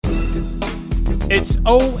It's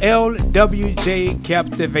OLWJ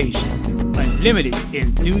Captivation, unlimited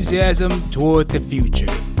enthusiasm toward the future.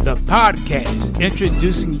 The podcast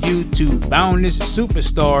introducing you to boundless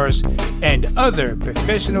superstars and other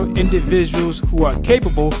professional individuals who are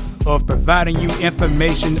capable of providing you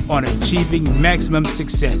information on achieving maximum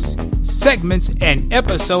success. Segments and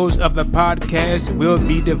episodes of the podcast will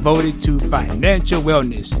be devoted to financial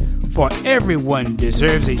wellness, for everyone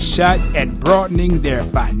deserves a shot at broadening their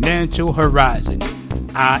financial horizon.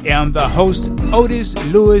 I am the host, Otis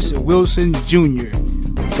Lewis Wilson Jr.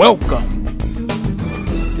 Welcome.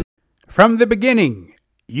 From the beginning,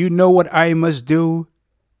 you know what I must do.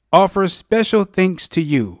 Offer special thanks to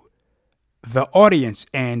you, the audience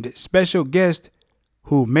and special guests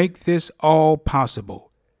who make this all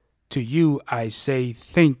possible. To you, I say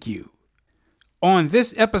thank you. On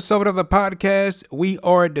this episode of the podcast, we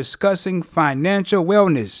are discussing financial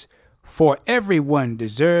wellness, for everyone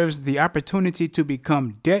deserves the opportunity to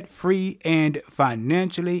become debt-free and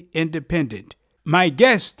financially independent. My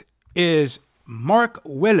guest is Mark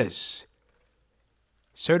Willis,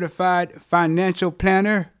 certified financial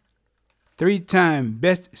planner, 3-time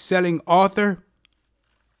best-selling author,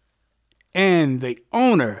 and the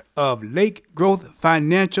owner of Lake Growth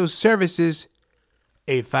Financial Services,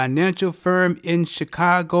 a financial firm in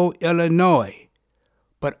Chicago, Illinois,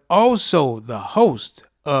 but also the host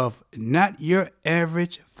of Not Your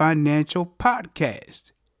Average Financial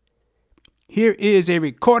Podcast. Here is a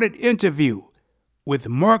recorded interview with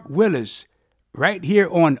Mark Willis right here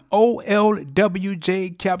on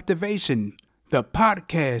OLWJ Captivation, the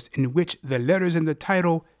podcast in which the letters in the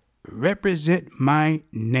title represent my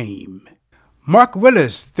name. Mark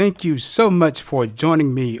Willis, thank you so much for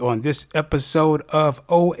joining me on this episode of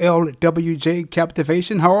OLWJ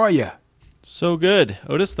Captivation. How are you? So good.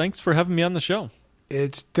 Otis, thanks for having me on the show.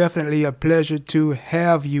 It's definitely a pleasure to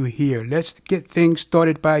have you here. Let's get things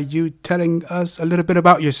started by you telling us a little bit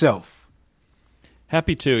about yourself.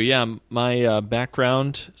 Happy to. Yeah, my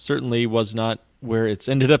background certainly was not where it's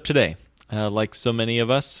ended up today. Like so many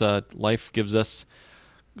of us, life gives us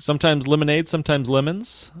sometimes lemonade, sometimes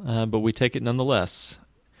lemons, but we take it nonetheless.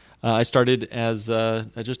 I started as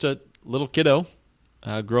just a little kiddo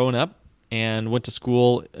growing up and went to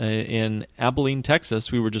school in Abilene,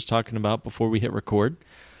 Texas. We were just talking about before we hit record.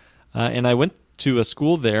 And I went to a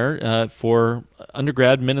school there for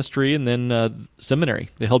undergrad ministry and then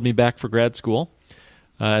seminary. They held me back for grad school,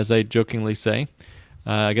 as I jokingly say.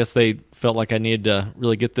 I guess they felt like I needed to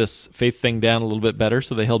really get this faith thing down a little bit better,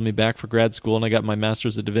 so they held me back for grad school, and I got my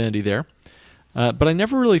Master's of Divinity there. But I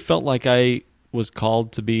never really felt like I was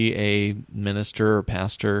called to be a minister or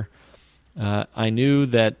pastor. I knew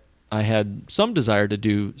that I had some desire to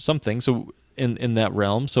do something so in that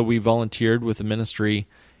realm, so we volunteered with a ministry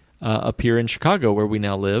up here in Chicago, where we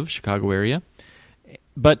now live, Chicago area.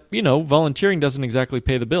 But, you know, volunteering doesn't exactly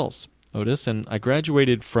pay the bills, Otis, and I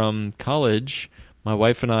graduated from college. My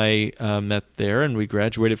wife and I met there, and we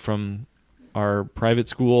graduated from our private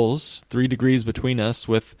schools, 3 degrees between us,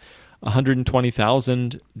 with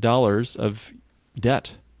 $120,000 of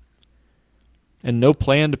debt and no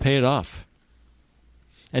plan to pay it off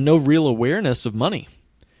and no real awareness of money.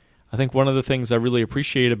 I think one of the things I really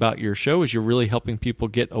appreciate about your show is you're really helping people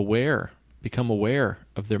become aware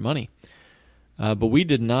of their money. But we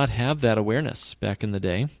did not have that awareness back in the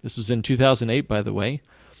day. This was in 2008, by the way.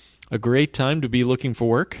 A great time to be looking for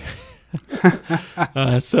work.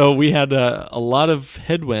 So we had a lot of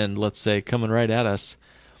headwind, let's say, coming right at us,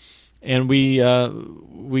 and we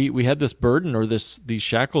had this burden or these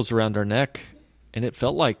shackles around our neck, and it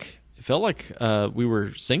felt like we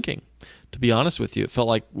were sinking. To be honest with you, it felt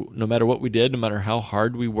like no matter what we did, no matter how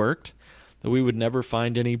hard we worked, that we would never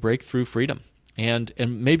find any breakthrough freedom, and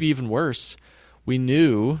maybe even worse, we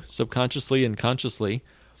knew subconsciously and consciously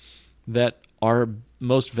that our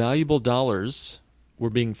most valuable dollars were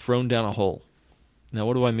being thrown down a hole. Now,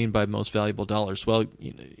 what do I mean by most valuable dollars? Well,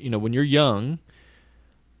 you know, when you're young,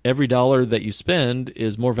 every dollar that you spend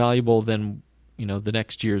is more valuable than, you know, the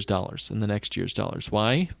next year's dollars and the next year's dollars.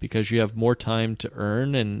 Why? Because you have more time to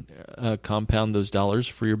earn and compound those dollars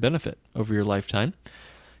for your benefit over your lifetime.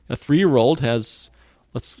 A 3-year-old has,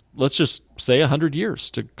 let's just say 100 years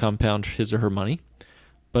to compound his or her money,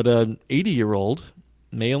 but an 80-year-old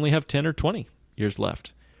may only have 10 or 20 years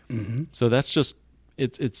left. Mm-hmm. So that's just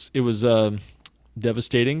it was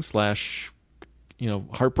devastating /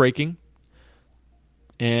 heartbreaking,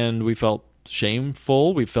 and we felt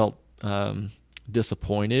shameful. We felt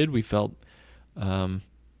disappointed. We felt we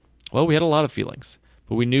had a lot of feelings,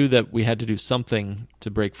 but we knew that we had to do something to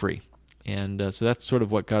break free, and so that's sort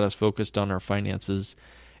of what got us focused on our finances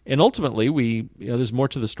And ultimately, there's more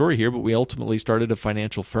to the story here, but we ultimately started a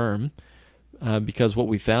financial firm because what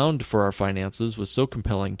we found for our finances was so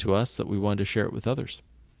compelling to us that we wanted to share it with others.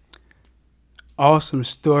 Awesome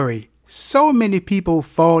story. So many people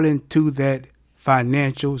fall into that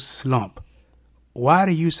financial slump. Why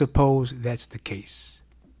do you suppose that's the case?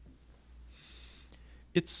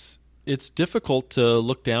 It's difficult to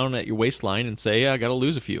look down at your waistline and say, I got to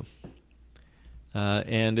lose a few.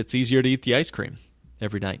 And it's easier to eat the ice cream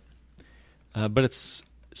every night. But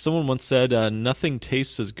someone once said, nothing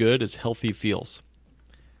tastes as good as healthy feels.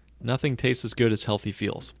 Nothing tastes as good as healthy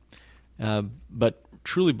feels. But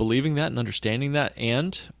truly believing that and understanding that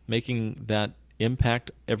and making that impact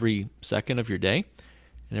every second of your day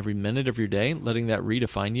and every minute of your day, letting that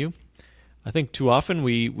redefine you. I think too often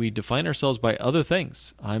we define ourselves by other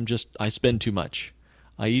things. I spend too much.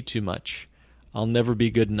 I eat too much. I'll never be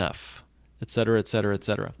good enough, et cetera, et cetera, et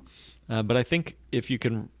cetera. But I think if you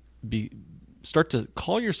can start to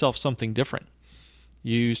call yourself something different,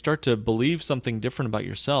 you start to believe something different about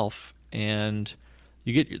yourself, and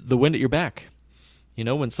you get the wind at your back.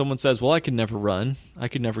 When someone says, well, I could never run, I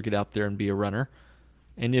could never get out there and be a runner.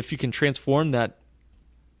 And if you can transform that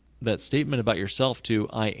statement about yourself to,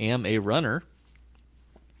 I am a runner,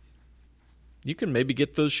 you can maybe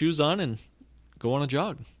get those shoes on and go on a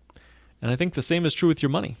jog. And I think the same is true with your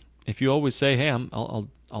money. If you always say, hey, I'll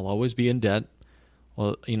always be in debt,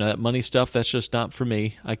 well, that money stuff, that's just not for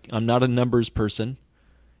me. I'm not a numbers person.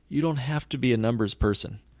 You don't have to be a numbers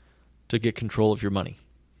person to get control of your money.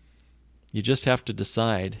 You just have to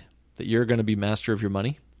decide that you're going to be master of your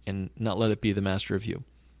money and not let it be the master of you.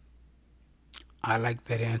 I like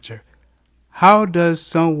that answer. How does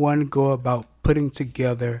someone go about putting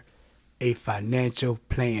together a financial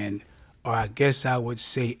plan, or I guess I would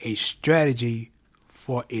say a strategy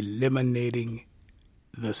for eliminating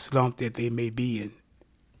the slump that they may be in?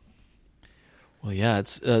 Well, yeah,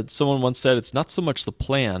 it's someone once said it's not so much the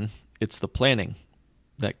plan, it's the planning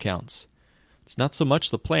that counts. It's not so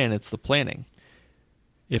much the plan, it's the planning.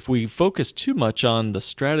 If we focus too much on the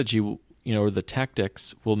strategy, or the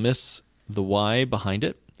tactics, we'll miss the why behind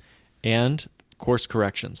it and course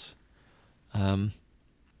corrections.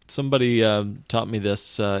 Somebody taught me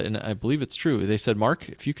this, and I believe it's true. They said, Mark,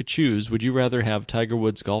 if you could choose, would you rather have Tiger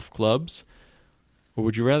Woods golf clubs or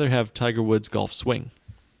would you rather have Tiger Woods golf swing?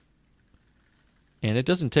 And it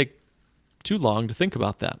doesn't take too long to think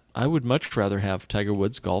about that. I would much rather have Tiger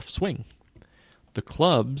Woods golf swing. The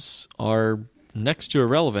clubs are next to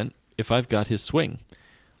irrelevant if I've got his swing.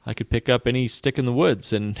 I could pick up any stick in the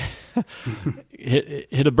woods and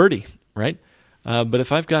hit a birdie, right? But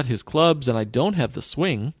if I've got his clubs and I don't have the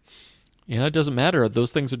swing, it doesn't matter.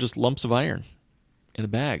 Those things are just lumps of iron in a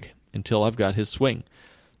bag until I've got his swing.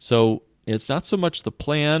 So it's not so much the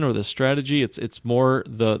plan or the strategy. It's more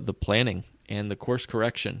the planning and the course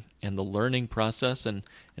correction and the learning process and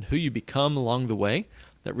who you become along the way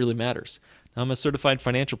that really matters. Now, I'm a certified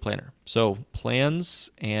financial planner, so plans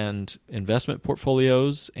and investment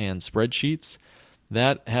portfolios and spreadsheets,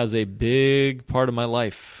 that has a big part of my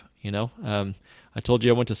life. I told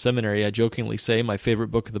you I went to seminary. I jokingly say my favorite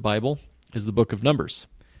book of the Bible is the book of Numbers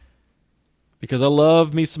because I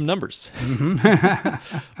love me some numbers.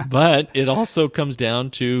 But it also comes down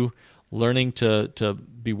to learning to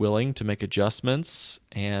be willing to make adjustments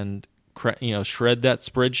and shred that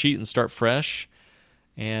spreadsheet and start fresh.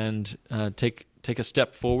 And take a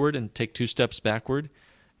step forward and take 2 steps backward,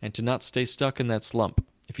 and to not stay stuck in that slump.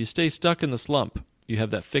 If you stay stuck in the slump, you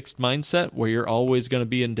have that fixed mindset where you're always going to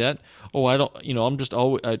be in debt. Oh,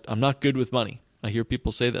 I'm not good with money. I hear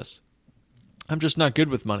people say this. I'm just not good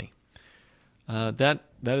with money. That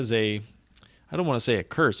is I don't want to say a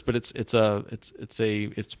curse, but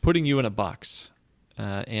it's putting you in a box.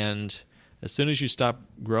 And as soon as you stop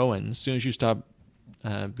growing, as soon as you stop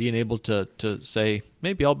being able to say,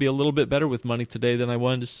 maybe I'll be a little bit better with money today than I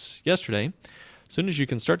was yesterday. As soon as you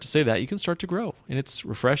can start to say that, you can start to grow. And it's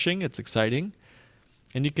refreshing, it's exciting,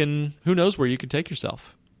 and who knows where you can take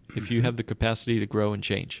yourself if you have the capacity to grow and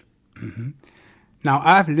change. Mm-hmm. Now,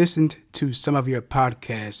 I've listened to some of your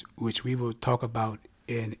podcasts, which we will talk about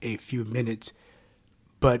in a few minutes,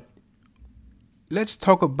 but let's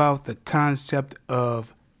talk about the concept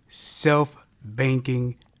of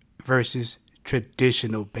self-banking versus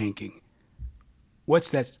traditional banking.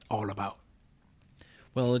 What's that all about?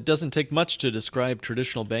 Well, it doesn't take much to describe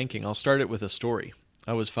traditional banking. I'll start it with a story.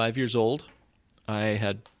 I was 5 years old. I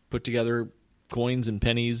had put together coins and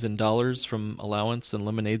pennies and dollars from allowance and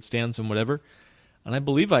lemonade stands and whatever, and I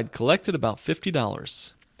believe I'd collected about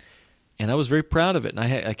 $50. And I was very proud of it, and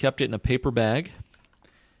I kept it in a paper bag.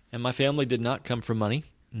 And my family did not come from money,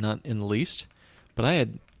 not in the least. But I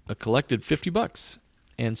had collected $50.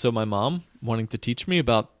 And so my mom, wanting to teach me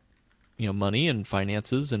about money and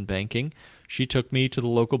finances and banking, she took me to the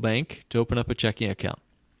local bank to open up a checking account.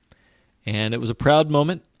 And it was a proud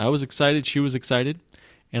moment. I was excited. She was excited.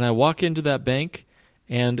 And I walk into that bank,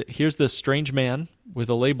 and here's this strange man with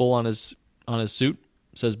a label on his suit,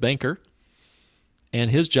 says banker.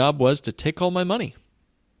 And his job was to take all my money.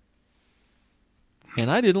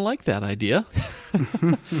 And I didn't like that idea.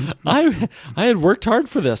 I had worked hard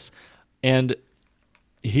for this. And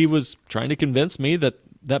he was trying to convince me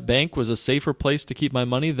that bank was a safer place to keep my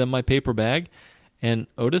money than my paper bag. And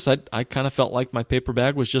Otis, I kind of felt like my paper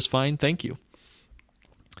bag was just fine, thank you.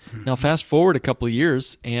 Now, fast forward a couple of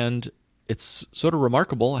years, and it's sort of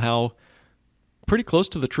remarkable how pretty close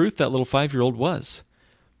to the truth that little 5-year-old was.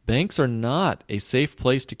 Banks are not a safe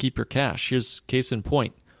place to keep your cash. Here's case in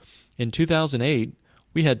point. In 2008,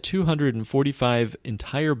 we had 245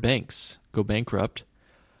 entire banks go bankrupt.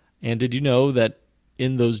 And did you know that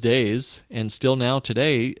in those days, and still now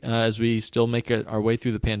today, as we still make our way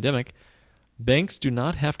through the pandemic, banks do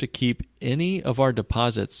not have to keep any of our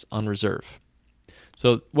deposits on reserve.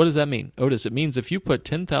 So what does that mean? Otis, it means if you put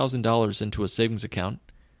 $10,000 into a savings account,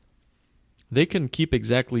 they can keep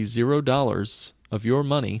exactly $0 of your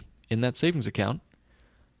money in that savings account.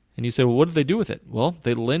 And you say, well, what do they do with it? Well,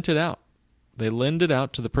 they lend it out. They lend it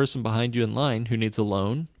out to the person behind you in line who needs a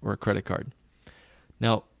loan or a credit card.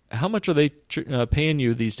 Now, how much are they paying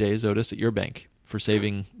you these days, Otis, at your bank for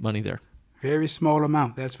saving money there? Very small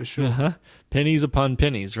amount, that's for sure. Uh-huh. Pennies upon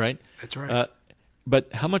pennies, right? That's right.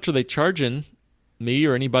 But how much are they charging me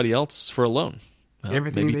or anybody else for a loan?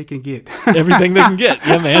 Everything they can get. Everything they can get.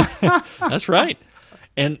 Yeah, man. That's right.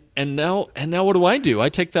 And now what do I do? I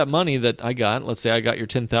take that money that I got. Let's say I got your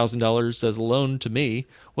 $10,000 as a loan to me.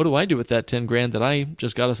 What do I do with that $10,000 that I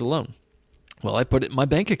just got as a loan? Well, I put it in my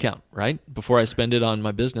bank account, right? Before I spend it on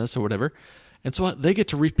my business or whatever. And so they get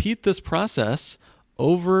to repeat this process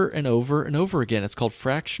over and over and over again. It's called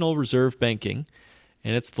fractional reserve banking,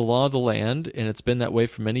 and it's the law of the land, and it's been that way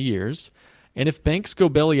for many years. And if banks go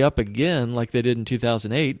belly up again like they did in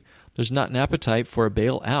 2008, there's not an appetite for a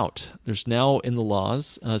bailout. There's now in the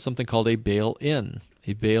laws something called a bail-in.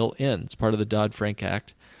 A bail-in. It's part of the Dodd-Frank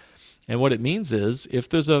Act. And what it means is if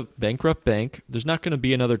there's a bankrupt bank, there's not going to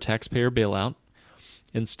be another taxpayer bailout.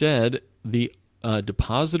 Instead, the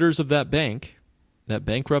depositors of that bank, that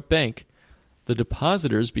bankrupt bank, the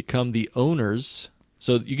depositors become the owners.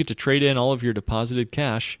 So you get to trade in all of your deposited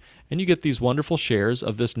cash, and you get these wonderful shares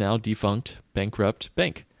of this now defunct, bankrupt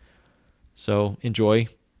bank. So enjoy,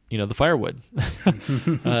 the firewood.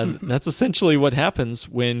 That's essentially what happens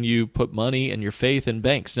when you put money and your faith in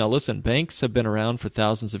banks. Now listen, banks have been around for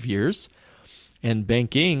thousands of years, and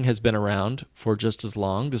banking has been around for just as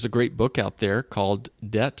long. There's a great book out there called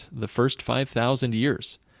Debt, the First 5,000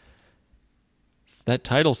 Years. That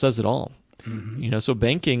title says it all. Mm-hmm. So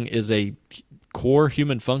banking is a core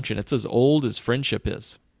human function. It's as old as friendship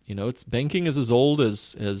is. Banking is as old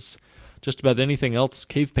as just about anything else.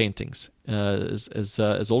 Cave paintings, as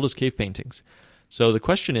old as cave paintings. So the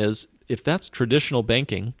question is, if that's traditional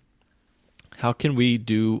banking, how can we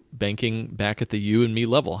do banking back at the you and me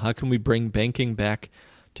level? How can we bring banking back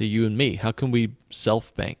to you and me? How can we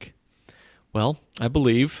self-bank? Well, I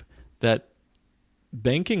believe that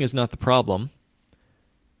banking is not the problem,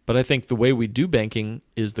 but I think the way we do banking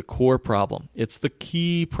is the core problem. It's the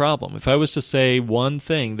key problem. If I was to say one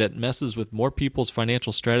thing that messes with more people's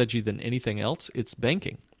financial strategy than anything else, it's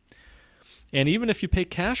banking. And even if you pay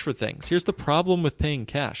cash for things, here's the problem with paying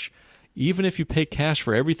cash. Even if you pay cash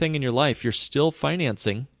for everything in your life, you're still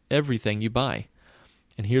financing everything you buy.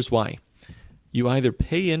 And here's why. You either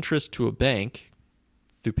pay interest to a bank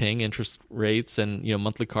through paying interest rates and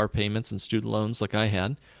monthly car payments and student loans like I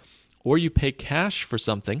had, or you pay cash for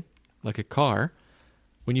something, like a car.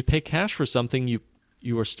 When you pay cash for something,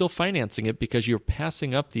 you are still financing it because you're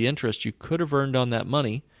passing up the interest you could have earned on that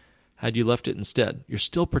money had you left it instead. You're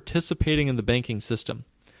still participating in the banking system.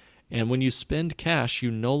 And when you spend cash, you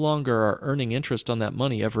no longer are earning interest on that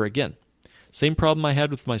money ever again. Same problem I had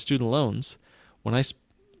with my student loans. When I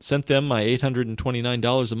sent them my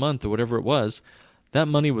 $829 a month or whatever it was, that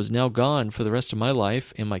money was now gone for the rest of my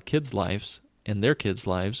life and my kids' lives and their kids'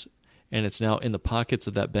 lives, and it's now in the pockets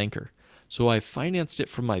of that banker. So I financed it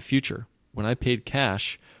for my future. When I paid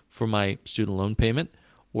cash for my student loan payment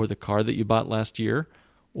or the car that you bought last year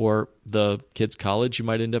or the kids' college you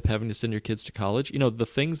might end up having to send your kids to college, the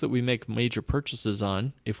things that we make major purchases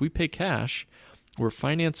on, if we pay cash, we're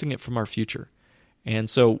financing it from our future. And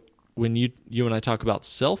so when you and I talk about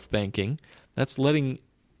self-banking, that's letting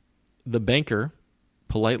the banker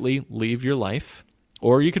politely leave your life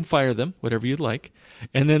or you can fire them, whatever you'd like,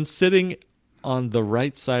 and then sitting on the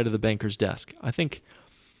right side of the banker's desk. I think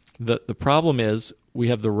the problem is we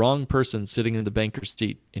have the wrong person sitting in the banker's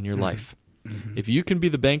seat in your life. If you can be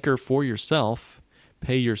the banker for yourself,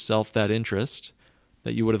 pay yourself that interest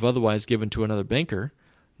that you would have otherwise given to another banker,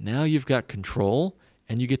 now you've got control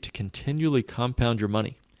and you get to continually compound your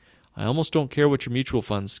money. I almost don't care what your mutual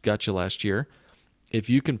funds got you last year. If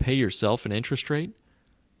you can pay yourself an interest rate,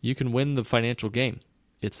 you can win the financial game.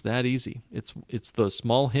 It's that easy. It's the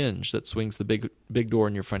small hinge that swings the big door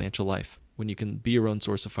in your financial life when you can be your own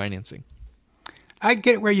source of financing. I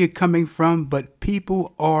get where you're coming from, but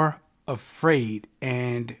people are afraid,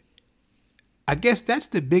 and I guess that's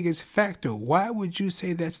the biggest factor. Why would you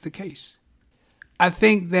say that's the case? I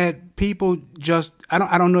think that people just, I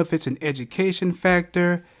don't know if it's an education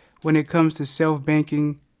factor when it comes to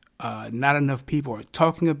self-banking. Not enough people are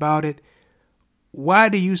talking about it. Why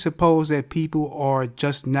do you suppose that people are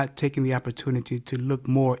just not taking the opportunity to look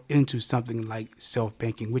more into something like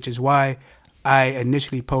self-banking, which is why I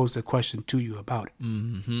initially posed a question to you about it?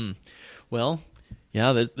 Mm-hmm. Well,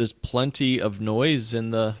 yeah, there's plenty of noise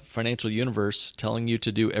in the financial universe telling you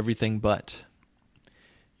to do everything but.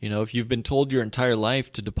 You know, if you've been told your entire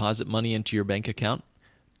life to deposit money into your bank account,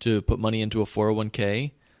 to put money into a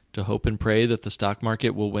 401k, to hope and pray that the stock market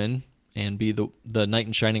will win and be the knight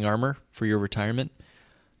in shining armor for your retirement,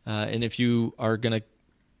 and if you are going to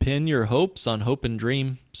pin your hopes on hope and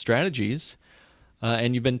dream strategies,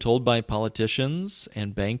 and you've been told by politicians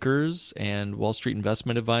and bankers and Wall Street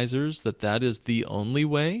investment advisors that that is the only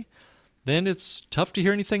way, then it's tough to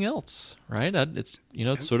hear anything else, right? It's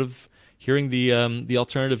sort of hearing the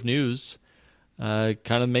alternative news kind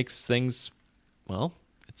of makes things, well,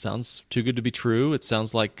 it sounds too good to be true. It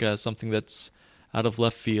sounds like something that's out of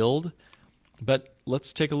left field. But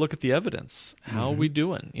let's take a look at the evidence. How are we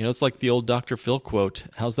doing? You know, it's like the old Dr. Phil quote,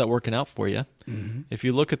 how's that working out for you? If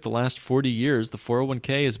you look at the last 40 years, the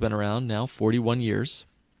 401k has been around now 41 years.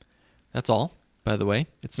 That's all, by the way.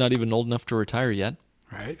 It's not even old enough to retire yet.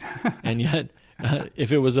 Right. And yet,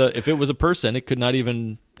 if it was a person, it could not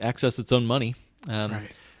even access its own money.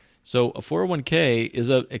 Right. So a 401k is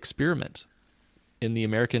an experiment in the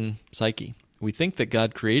American psyche. We think that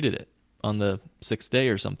God created it on the sixth day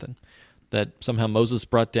or something, that somehow Moses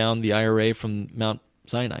brought down the IRA from Mount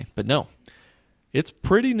Sinai. But no, it's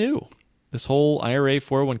pretty new. This whole IRA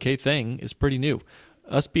 401k thing is pretty new.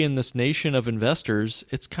 Us being this nation of investors,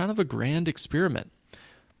 it's kind of a grand experiment.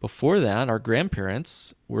 Before that, our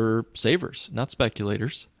grandparents were savers, not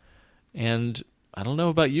speculators. And I don't know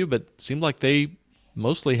about you, but it seemed like they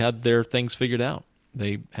mostly had their things figured out.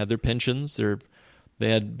 They had their pensions.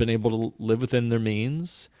 They had been able to live within their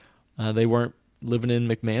means. They weren't living in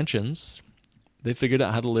McMansions. They figured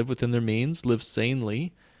out how to live within their means, live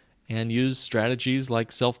sanely, and use strategies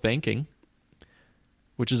like self-banking,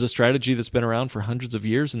 which is a strategy that's been around for hundreds of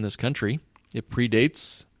years in this country. It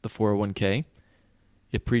predates the 401k.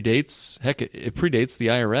 It predates the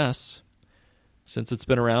IRS, since it's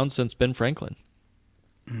been around since Ben Franklin.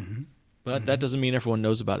 But that doesn't mean everyone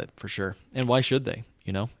knows about it for sure. And why should they?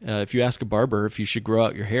 You know, if you ask a barber if you should grow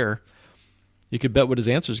out your hair, you could bet what his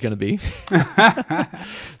answer is going to be.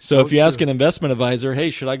 So if you ask an investment advisor, hey,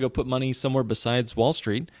 should I go put money somewhere besides Wall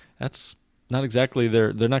Street? That's not exactly,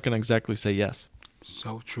 they're not going to exactly say yes.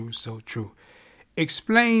 So true, so true.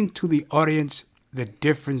 Explain to the audience the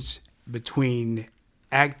difference between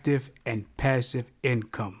active and passive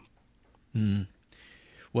income.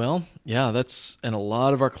 Well, yeah, and a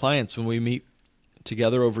lot of our clients, when we meet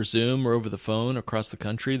together over Zoom or over the phone across the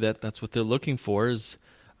country, that's what they're looking for, is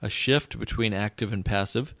a shift between active and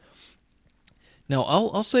passive. Now,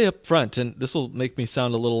 I'll say up front, and this will make me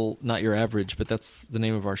sound a little not your average, but that's the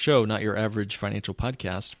name of our show, Not Your Average Financial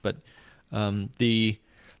Podcast. But the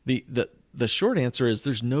short answer is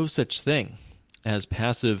there's no such thing as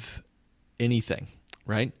passive anything,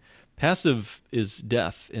 right? Passive is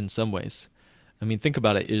death in some ways. I mean, think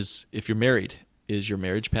about it. If you're married, is your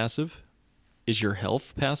marriage passive? Is your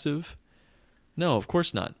health passive? No, of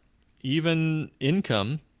course not. Even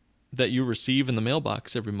income that you receive in the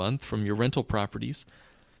mailbox every month from your rental properties,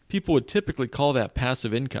 people would typically call that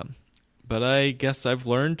passive income. But I guess I've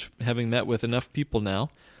learned, having met with enough people now,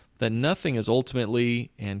 that nothing is ultimately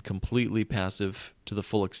and completely passive to the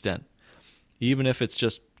full extent. Even if it's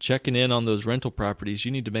just checking in on those rental properties,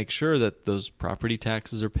 you need to make sure that those property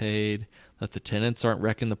taxes are paid, that the tenants aren't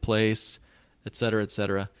wrecking the place, et cetera, et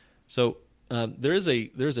cetera. So there's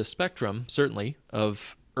a spectrum, certainly,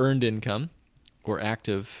 of earned income or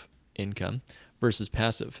active income versus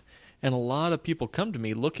passive. And a lot of people come to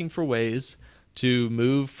me looking for ways to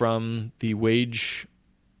move from the wage,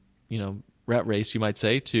 rat race, you might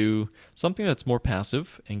say, to something that's more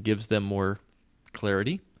passive and gives them more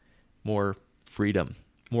clarity, more freedom,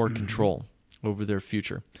 more control over their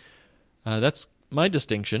future. That's my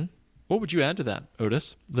distinction. What would you add to that,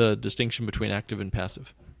 Otis, the distinction between active and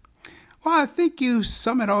passive? Well, I think you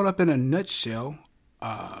sum it all up in a nutshell.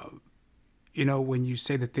 When you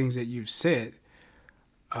say the things that you've said,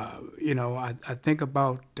 I think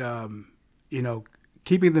about,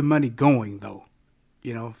 keeping the money going, though,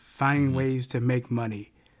 finding ways to make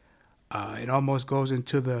money. It almost goes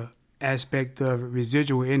into the aspect of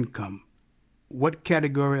residual income. What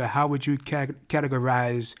category or how would you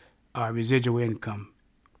categorize residual income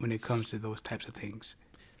when it comes to those types of things?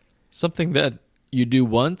 Something that you do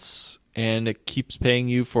once and it keeps paying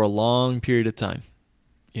you for a long period of time.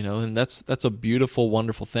 And that's a beautiful,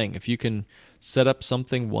 wonderful thing. If you can set up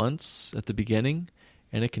something once at the beginning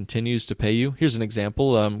and it continues to pay you. Here's an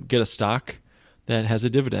example. Get a stock that has a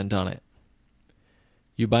dividend on it.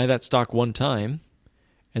 You buy that stock one time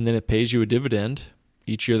and then it pays you a dividend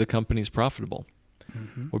each year the company's profitable.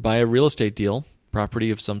 Or buy a real estate deal,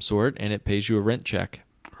 property of some sort, and it pays you a rent check.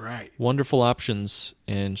 Right. Wonderful options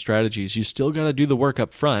and strategies. You still got to do the work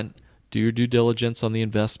up front, do your due diligence on the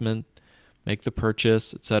investment, make the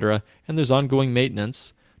purchase, etc. And there's ongoing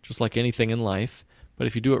maintenance, just like anything in life. But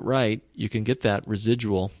if you do it right, you can get that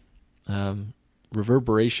residual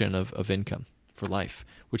reverberation of income for life,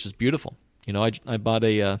 which is beautiful. I bought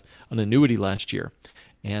an annuity last year,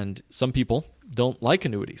 and some people don't like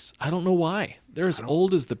annuities. I don't know why. They're as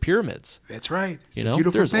old as the pyramids. That's right. It's a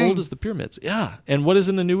beautiful they're as thing. old as the pyramids. Yeah. And what is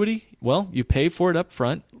an annuity? Well, you pay for it up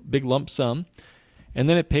front, big lump sum, and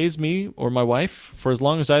then it pays me or my wife for as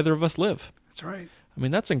long as either of us live. That's right. I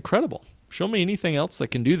mean, that's incredible. Show me anything else that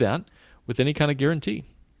can do that with any kind of guarantee.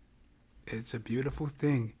 It's a beautiful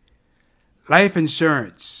thing. Life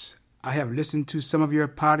insurance. I have listened to some of your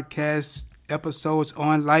podcast episodes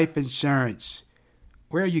on life insurance.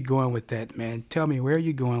 Where are you going with that, man? Tell me, where are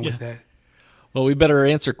you going with that? Well, we better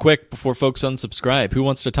answer quick before folks unsubscribe. Who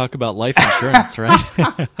wants to talk about life insurance,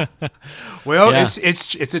 right? Well, yeah.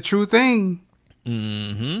 It's a true thing.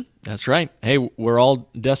 Mm-hmm. That's right. Hey, we're all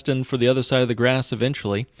destined for the other side of the grass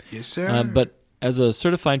eventually. Yes, sir. But as a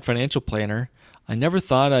certified financial planner, I never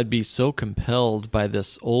thought I'd be so compelled by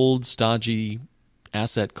this old, stodgy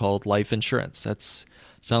asset called life insurance. That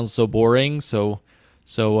sounds so boring, so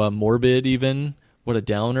morbid even. What a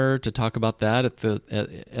downer to talk about that at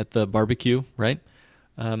the barbecue, right?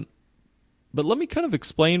 But let me kind of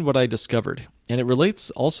explain what I discovered. And it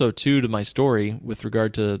relates also, to my story with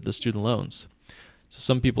regard to the student loans. So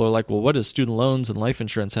some people are like, well, what does student loans and life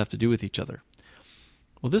insurance have to do with each other?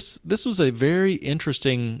 Well, this was a very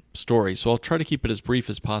interesting story, so I'll try to keep it as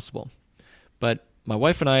brief as possible. But my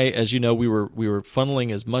wife and I, as you know, we were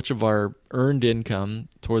funneling as much of our earned income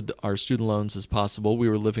toward our student loans as possible. We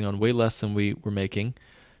were living on way less than we were making,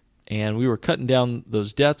 and we were cutting down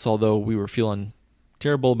those debts, although we were feeling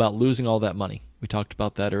terrible about losing all that money. We talked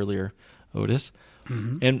about that earlier, Otis.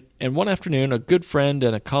 Mm-hmm. And one afternoon, a good friend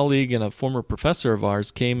and a colleague and a former professor of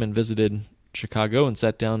ours came and visited Chicago and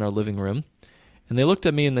sat down in our living room. And they looked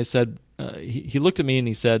at me and they said, he looked at me and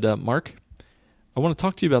he said, Mark, I want to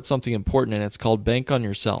talk to you about something important, and it's called Bank on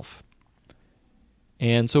Yourself.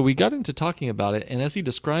 And so we got into talking about it, and as he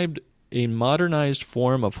described a modernized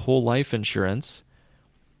form of whole life insurance,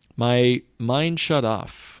 my mind shut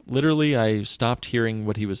off. Literally, I stopped hearing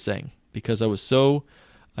what he was saying because I was so,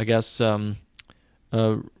 I guess, I'd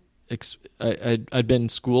been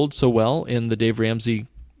schooled so well in the Dave Ramsey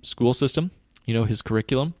school system, his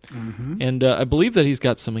curriculum. Mm-hmm. And I believe that he's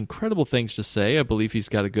got some incredible things to say. I believe he's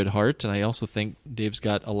got a good heart, and I also think Dave's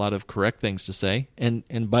got a lot of correct things to say.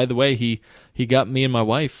 And by the way, he got me and my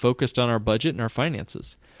wife focused on our budget and our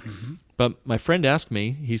finances. Mm-hmm. But my friend asked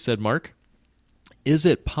me, he said, Mark, is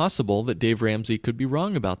it possible that Dave Ramsey could be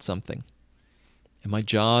wrong about something? And my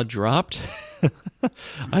jaw dropped.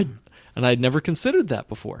 I'd never considered that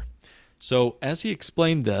before. So as he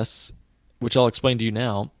explained this, which I'll explain to you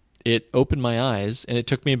now, it opened my eyes, and it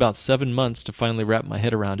took me about 7 months to finally wrap my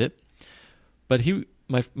head around it. But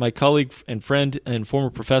my colleague and friend and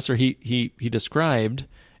former professor, he described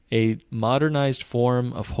a modernized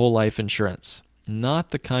form of whole life insurance,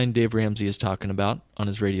 not the kind Dave Ramsey is talking about on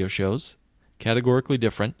his radio shows, categorically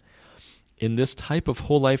different. In this type of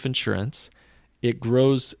whole life insurance, it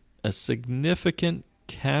grows a significant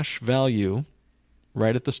cash value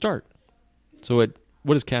right at the start. So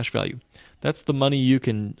what is cash value? That's the money you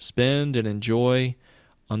can spend and enjoy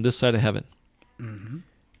on this side of heaven. Mm-hmm.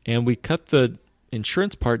 And we cut the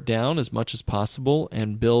insurance part down as much as possible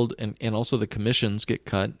and build, and also the commissions get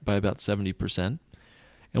cut by about 70%.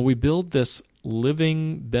 And we build this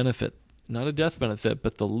living benefit, not a death benefit,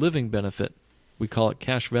 but the living benefit. We call it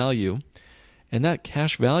cash value. And that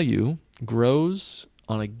cash value grows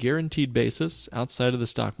on a guaranteed basis outside of the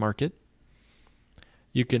stock market.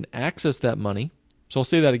 You can access that money. So I'll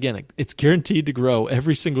say that again. It's guaranteed to grow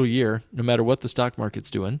every single year, no matter what the stock market's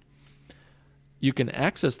doing. You can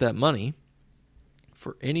access that money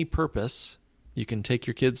for any purpose. You can take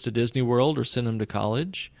your kids to Disney World or send them to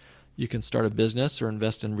college. You can start a business or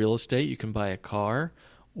invest in real estate. You can buy a car,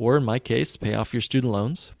 or in my case, pay off your student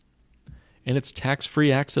loans. And it's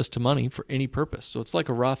tax-free access to money for any purpose. So it's like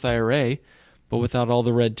a Roth IRA, but without all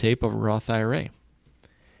the red tape of a Roth IRA.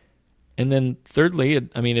 And then thirdly,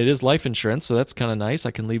 it is life insurance, so that's kind of nice.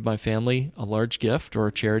 I can leave my family a large gift or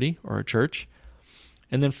a charity or a church.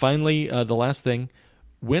 And then finally, the last thing,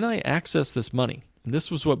 when I access this money, and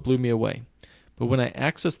this was what blew me away, but when I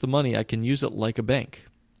access the money, I can use it like a bank.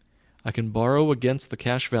 I can borrow against the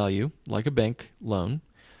cash value, like a bank loan,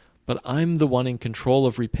 but I'm the one in control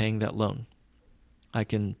of repaying that loan. I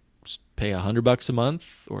can pay $100 a month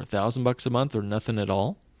or $1,000 a month or nothing at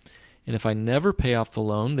all. And if I never pay off the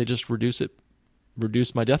loan, they just reduce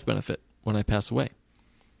my death benefit when I pass away.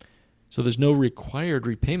 So there's no required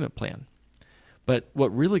repayment plan. But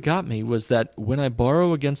what really got me was that when I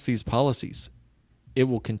borrow against these policies, it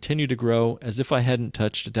will continue to grow as if I hadn't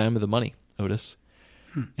touched a dime of the money, Otis.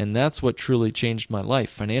 And that's what truly changed my life.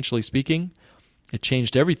 Financially speaking, it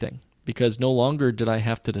changed everything, because no longer did I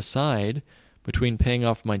have to decide between paying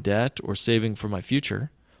off my debt or saving for my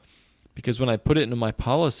future. Because when I put it into my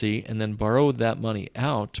policy and then borrowed that money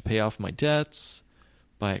out to pay off my debts,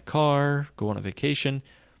 buy a car, go on a vacation,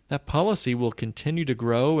 that policy will continue to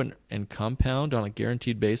grow and compound on a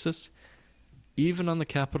guaranteed basis, even on the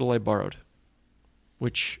capital I borrowed,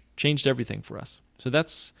 which changed everything for us. So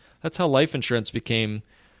that's how life insurance became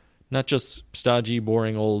not just stodgy,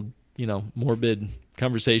 boring, old, morbid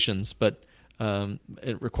conversations, but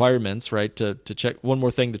requirements, right? To check one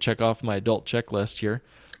more thing to check off my adult checklist here.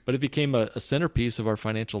 But it became a centerpiece of our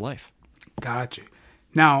financial life. Gotcha.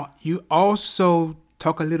 Now, you also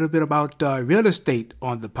talk a little bit about real estate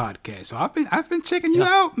on the podcast. So I've been checking you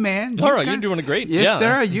out, man. All right, you're doing great. Yes,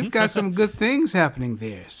 sir. You've got some good things happening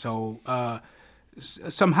there. So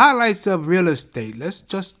some highlights of real estate. Let's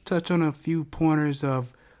just touch on a few pointers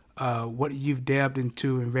of what you've dabbed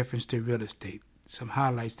into in reference to real estate. Some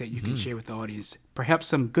highlights that you can share with the audience. Perhaps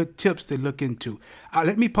some good tips to look into.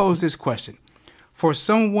 Let me pose this question. For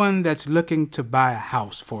someone that's looking to buy a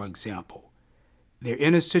house, for example, they're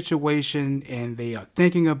in a situation and they are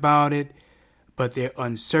thinking about it, but they're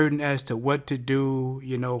uncertain as to what to do,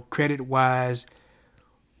 credit-wise.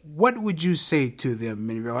 What would you say to them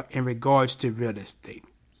in regards to real estate?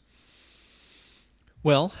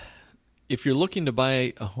 Well, if you're looking to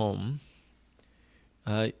buy a home,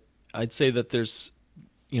 I'd say that there's,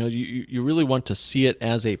 you really want to see it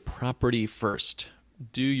as a property first.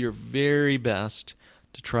 Do your very best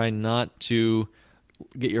to try not to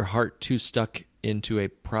get your heart too stuck into a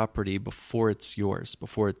property before it's yours,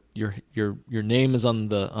 before your name is on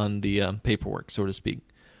the paperwork, so to speak,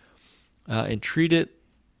 and treat it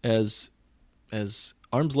as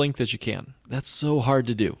arm's length as you can. That's so hard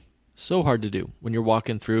to do when you're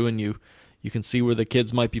walking through and you can see where the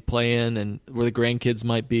kids might be playing and where the grandkids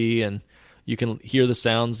might be, and you can hear the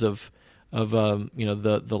sounds of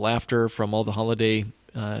the laughter from all the holiday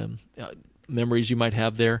memories you might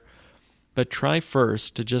have there. But try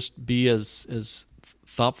first to just be as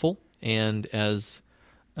thoughtful and as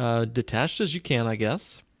detached as you can, I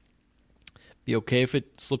guess. Be okay if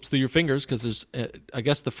it slips through your fingers, because there's, I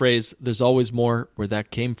guess the phrase "there's always more where that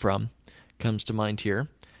came from" comes to mind here.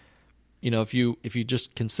 If you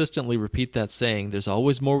just consistently repeat that saying, "There's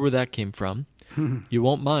always more where that came from," you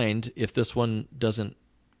won't mind if this one doesn't,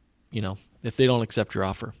 if they don't accept your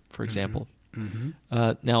offer, for example.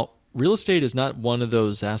 Mm-hmm. Now, real estate is not one of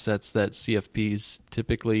those assets that CFPs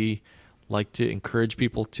typically like to encourage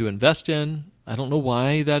people to invest in. I don't know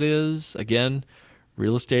why that is. Again,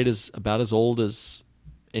 real estate is about as old as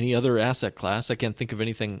any other asset class. I can't think of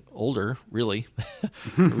anything older, really.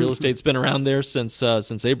 Real estate's been around there since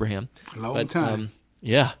Abraham. A long time.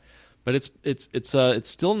 Yeah, but it's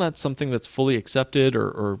still not something that's fully accepted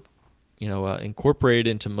or incorporated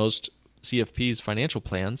into most CFPs' financial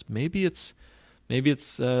plans. Maybe it's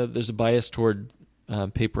there's a bias toward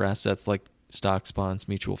paper assets like stocks, bonds,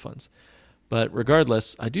 mutual funds. But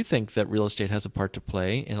regardless, I do think that real estate has a part to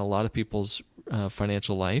play in a lot of people's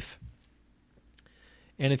financial life.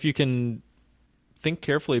 And if you can think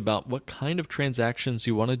carefully about what kind of transactions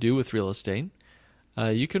you want to do with real estate,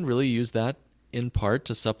 you can really use that in part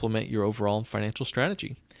to supplement your overall financial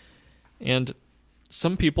strategy. And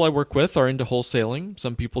Some people I work with are into wholesaling.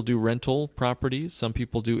 Some people do rental properties. Some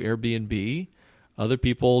people do Airbnb. Other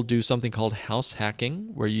people do something called house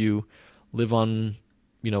hacking, where you live on,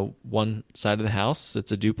 one side of the house.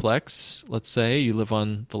 It's a duplex. Let's say you live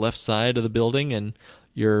on the left side of the building and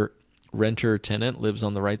your renter tenant lives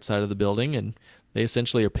on the right side of the building, and they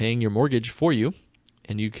essentially are paying your mortgage for you,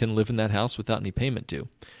 and you can live in that house without any payment due.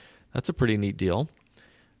 That's a pretty neat deal.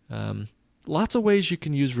 Lots of ways you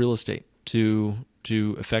can use real estate to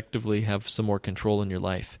effectively have some more control in your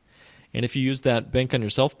life. And if you use that bank on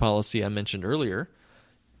yourself policy I mentioned earlier,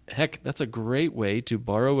 heck, that's a great way to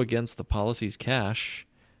borrow against the policy's cash.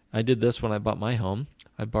 I did this when I bought my home.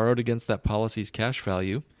 I borrowed against that policy's cash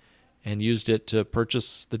value and used it to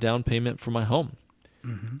purchase the down payment for my home.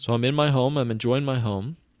 Mm-hmm. So I'm in my home, I'm enjoying my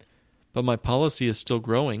home, but my policy is still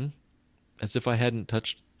growing as if I hadn't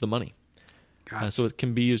touched the money. Gotcha. So it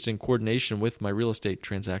can be used in coordination with my real estate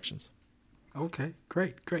transactions. Okay,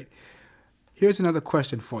 great. Here's another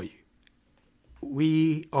question for you.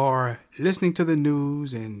 We are listening to the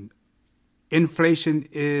news, and inflation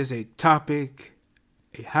is a topic,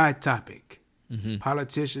 a high topic. Mm-hmm.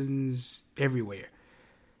 Politicians everywhere.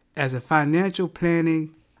 As a financial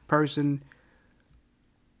planning person,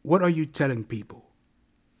 what are you telling people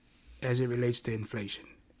as it relates to inflation?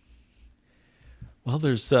 Well,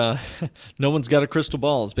 there's no one's got a crystal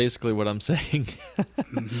ball is basically what I'm saying.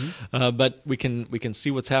 Mm-hmm. But we can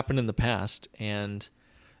see what's happened in the past, and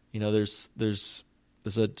there's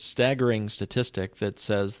a staggering statistic that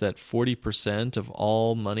says that 40% of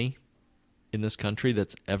all money in this country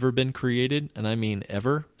that's ever been created, and I mean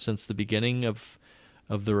ever, since the beginning of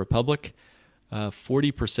the Republic,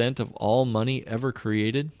 40% of all money ever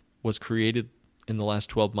created was created in the last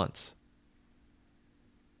 12 months.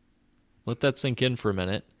 Let that sink in for a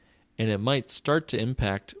minute, and it might start to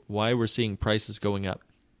impact why we're seeing prices going up.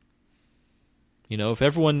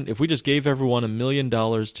 If we just gave everyone $1 million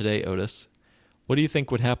today, Otis, what do you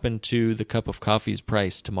think would happen to the cup of coffee's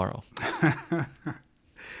price tomorrow?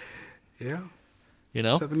 Yeah.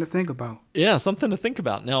 Something to think about. Yeah, something to think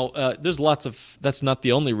about. Now, there's that's not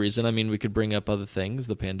the only reason. I mean, we could bring up other things,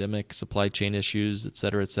 the pandemic, supply chain issues, et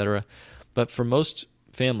cetera, et cetera. But for most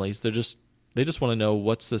families, they just want to know,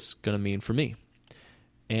 what's this going to mean for me?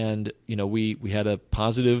 And, we had a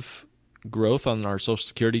positive growth on our Social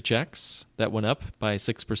Security checks that went up by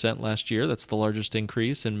 6% last year. That's the largest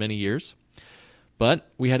increase in many years.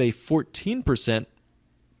 But we had a 14%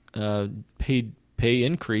 pay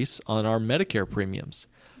increase on our Medicare premiums.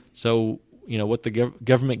 So, what the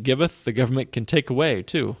government giveth, the government can take away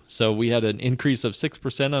too. So we had an increase of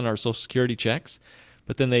 6% on our Social Security checks,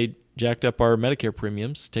 but then they jacked up our Medicare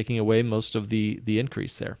premiums, taking away most of the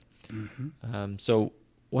increase there. Mm-hmm. So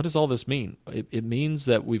what does all this mean? It means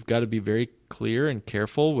that we've got to be very clear and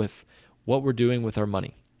careful with what we're doing with our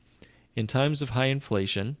money. In times of high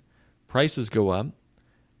inflation, prices go up,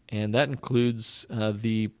 and that includes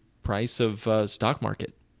the price of stock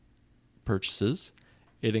market purchases.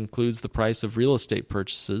 It includes the price of real estate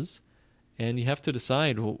purchases, and you have to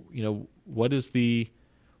decide, what is the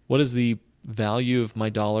value of my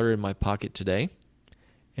dollar in my pocket today,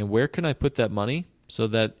 and where can I put that money so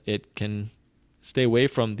that it can stay away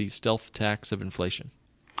from the stealth tax of inflation?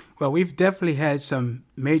 Well, we've definitely had some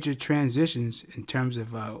major transitions in terms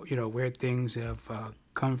of where things have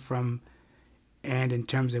come from, and in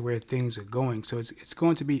terms of where things are going. So it's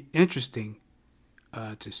going to be interesting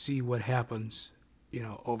to see what happens,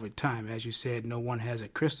 over time. As you said, no one has a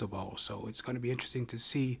crystal ball, so it's going to be interesting to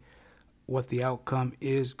see what the outcome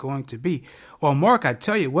is going to be. Well, Mark, I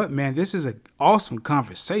tell you what, man, this is an awesome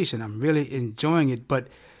conversation. I'm really enjoying it, but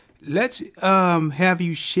let's have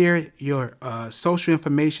you share your social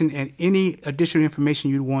information and any additional information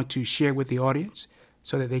you want to share with the audience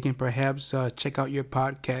so that they can perhaps check out your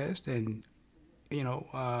podcast and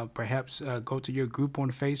perhaps go to your group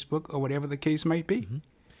on Facebook or whatever the case might be. Mm-hmm.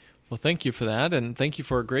 Well, thank you for that, and thank you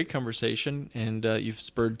for a great conversation, and you've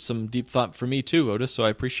spurred some deep thought for me too, Otis, so I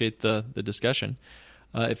appreciate the discussion.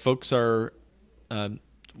 If folks are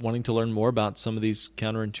wanting to learn more about some of these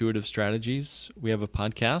counterintuitive strategies, we have a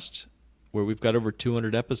podcast where we've got over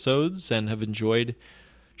 200 episodes and have enjoyed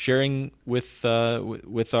sharing with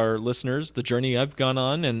our listeners the journey I've gone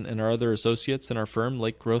on and our other associates in our firm,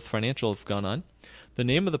 Lake Growth Financial, have gone on. The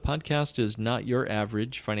name of the podcast is Not Your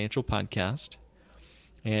Average Financial Podcast,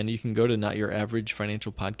 and you can go to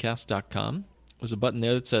notyouravagefinancialpodcast.com. There's a button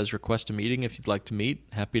there that says Request a Meeting if you'd like to meet.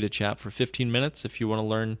 Happy to chat for 15 minutes if you want to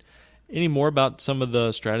learn any more about some of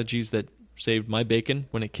the strategies that saved my bacon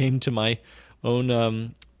when it came to my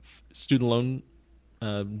own student loan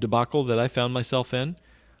debacle that I found myself in,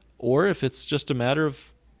 or if it's just a matter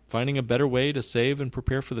of finding a better way to save and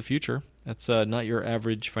prepare for the future. That's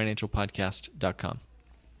notyouraverageFinancialPodcast.com.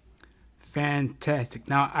 Fantastic.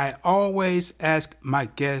 Now, I always ask my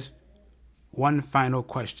guests one final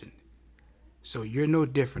question. So you're no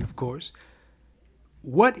different, of course.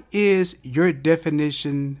 What is your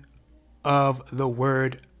definition of the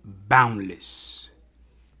word boundless?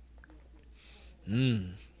 You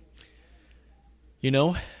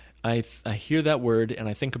know, I hear that word and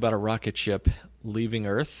I think about a rocket ship leaving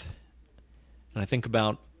Earth. And I think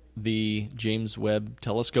about the James Webb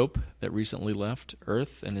Telescope that recently left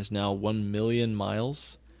Earth and is now 1 million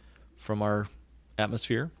miles from our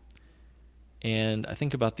atmosphere. And I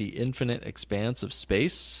think about the infinite expanse of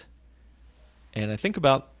space. And I think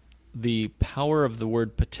about the power of the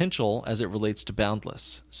word potential as it relates to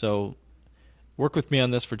boundless. So work with me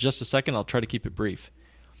on this for just a second. I'll try to keep it brief.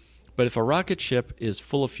 But if a rocket ship is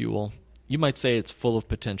full of fuel, you might say it's full of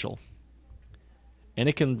potential. And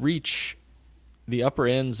it can reach the upper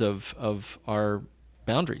ends of our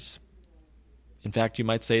boundaries. In fact, you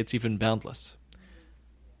might say it's even boundless.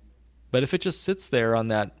 But if it just sits there on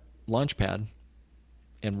that launch pad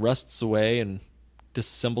and rusts away and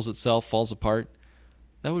disassembles itself, falls apart,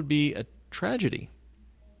 that would be a tragedy.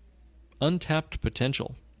 Untapped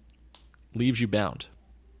potential leaves you bound.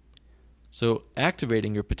 So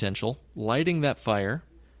activating your potential, lighting that fire,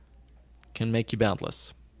 can make you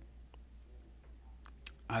boundless.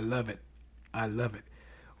 I love it. I love it.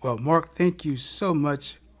 Well, Mark, thank you so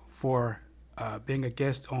much for being a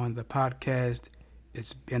guest on the podcast.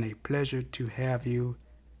 It's been a pleasure to have you,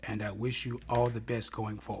 and I wish you all the best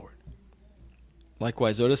going forward.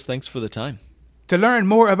 Likewise, Otis, thanks for the time. To learn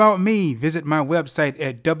more about me, visit my website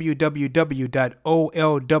at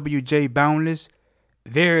www.olwjboundless.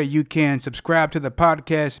 There you can subscribe to the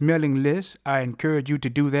podcast mailing list. I encourage you to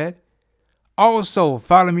do that. Also,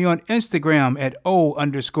 follow me on Instagram at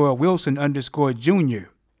O_Wilson_Jr.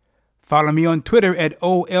 Follow me on Twitter at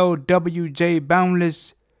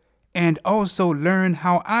OLWJBoundless. And also learn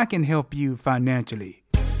how I can help you financially.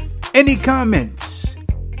 Any comments,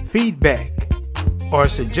 feedback, or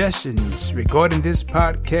suggestions regarding this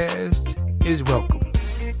podcast is welcome.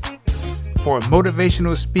 For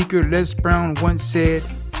motivational speaker Les Brown once said,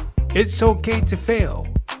 "It's okay to fail,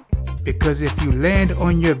 because if you land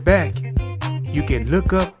on your back, you can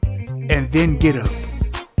look up and then get up."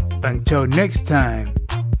 Until next time,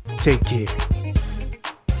 take care.